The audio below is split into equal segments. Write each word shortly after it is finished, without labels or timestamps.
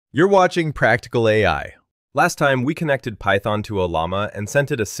You're watching Practical AI. Last time, we connected Python to Ollama and sent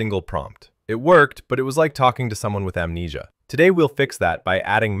it a single prompt. It worked, but it was like talking to someone with amnesia. Today, we'll fix that by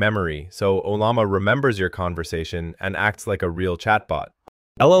adding memory so Ollama remembers your conversation and acts like a real chatbot.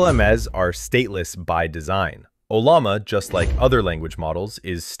 LLMs are stateless by design. Ollama, just like other language models,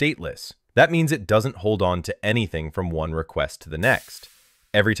 is stateless. That means it doesn't hold on to anything from one request to the next.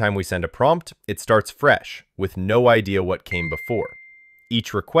 Every time we send a prompt, it starts fresh, with no idea what came before.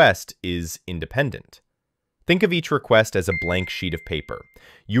 Each request is independent. Think of each request as a blank sheet of paper.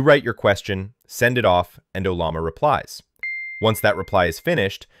 You write your question, send it off, and Ollama replies. Once that reply is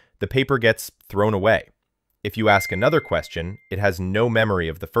finished, the paper gets thrown away. If you ask another question, it has no memory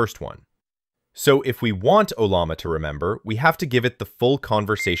of the first one. So if we want Ollama to remember, we have to give it the full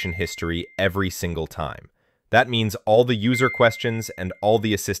conversation history every single time. That means all the user questions and all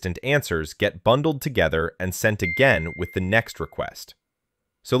the assistant answers get bundled together and sent again with the next request.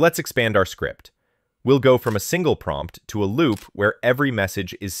 So let's expand our script. We'll go from a single prompt to a loop where every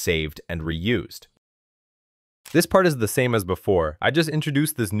message is saved and reused. This part is the same as before. I just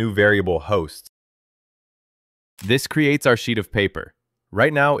introduced this new variable hosts. This creates our sheet of paper.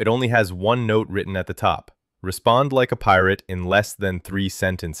 Right now, it only has one note written at the top. Respond like a pirate in less than 3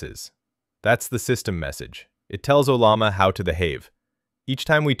 sentences. That's the system message. It tells Ollama how to behave. Each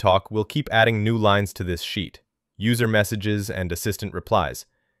time we talk, we'll keep adding new lines to this sheet. User messages and assistant replies.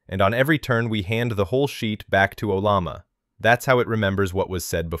 And on every turn, we hand the whole sheet back to Ollama. That's how it remembers what was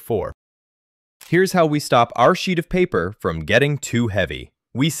said before. Here's how we stop our sheet of paper from getting too heavy.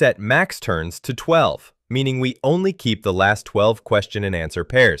 We set max turns to 12, meaning we only keep the last 12 question and answer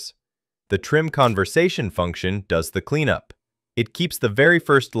pairs. The trim conversation function does the cleanup. It keeps the very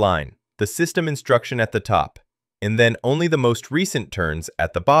first line, the system instruction at the top, and then only the most recent turns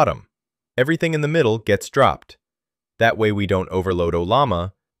at the bottom. Everything in the middle gets dropped. That way we don't overload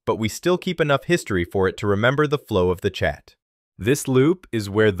Ollama, but we still keep enough history for it to remember the flow of the chat. This loop is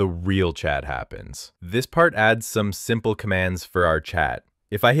where the real chat happens. This part adds some simple commands for our chat.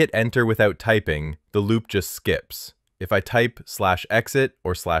 If I hit enter without typing, the loop just skips. If I type /exit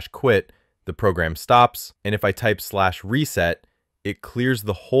or /quit, the program stops, and if I type /reset, it clears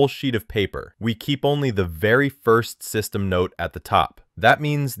the whole sheet of paper. We keep only the very first system note at the top. That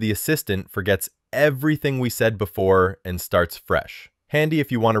means the assistant forgets everything we said before and starts fresh. Handy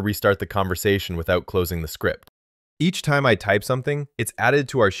if you want to restart the conversation without closing the script. Each time I type something, it's added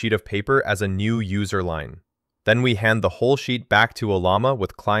to our sheet of paper as a new user line. Then we hand the whole sheet back to Ollama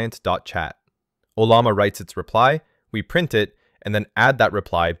with client.chat. Ollama writes its reply, we print it, and then add that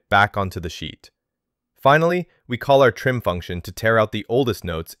reply back onto the sheet. Finally, we call our trim function to tear out the oldest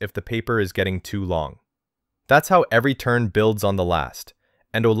notes if the paper is getting too long. That's how every turn builds on the last,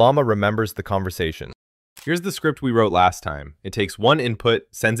 and Ollama remembers the conversation. Here's the script we wrote last time. It takes one input,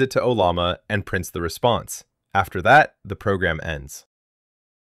 sends it to Ollama, and prints the response. After that, the program ends.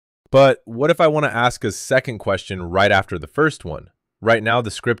 But what if I want to ask a second question right after the first one? Right now,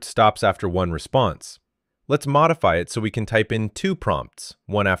 the script stops after one response. Let's modify it so we can type in 2 prompts,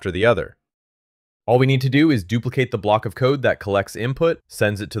 one after the other. All we need to do is duplicate the block of code that collects input,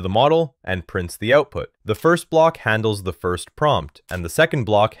 sends it to the model, and prints the output. The first block handles the first prompt, and the second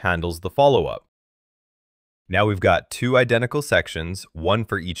block handles the follow-up. Now we've got 2 identical sections, one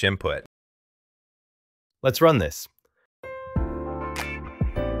for each input. Let's run this.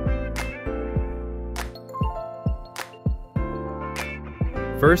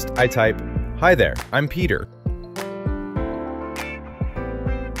 First, I type, "Hi there, I'm Peter."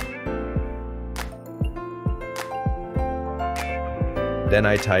 Then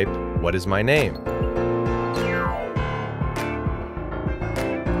I type, "What is my name?"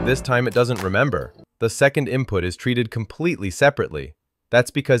 This time it doesn't remember. The second input is treated completely separately.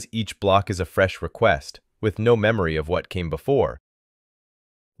 That's because each block is a fresh request, with no memory of what came before.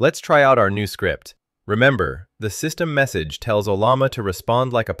 Let's try out our new script. Remember, the system message tells Ollama to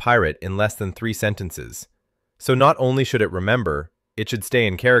respond like a pirate in less than 3 sentences. So not only should it remember, it should stay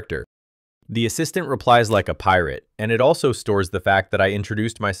in character. The assistant replies like a pirate, and it also stores the fact that I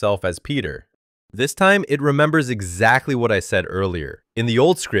introduced myself as Peter. This time, it remembers exactly what I said earlier. In the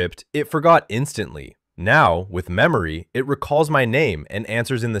old script, it forgot instantly. Now, with memory, it recalls my name and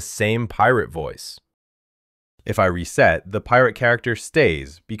answers in the same pirate voice. If I reset, the pirate character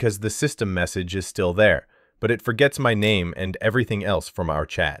stays because the system message is still there, but it forgets my name and everything else from our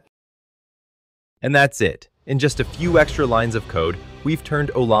chat. And that's it. In just a few extra lines of code, we've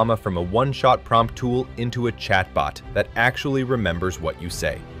turned Ollama from a one-shot prompt tool into a chatbot that actually remembers what you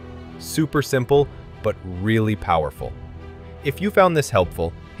say. Super simple, but really powerful. If you found this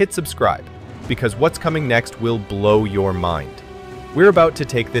helpful, hit subscribe, because what's coming next will blow your mind. We're about to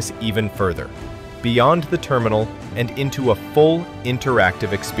take this even further, beyond the terminal and into a full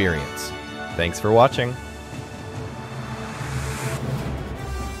interactive experience. Thanks for watching.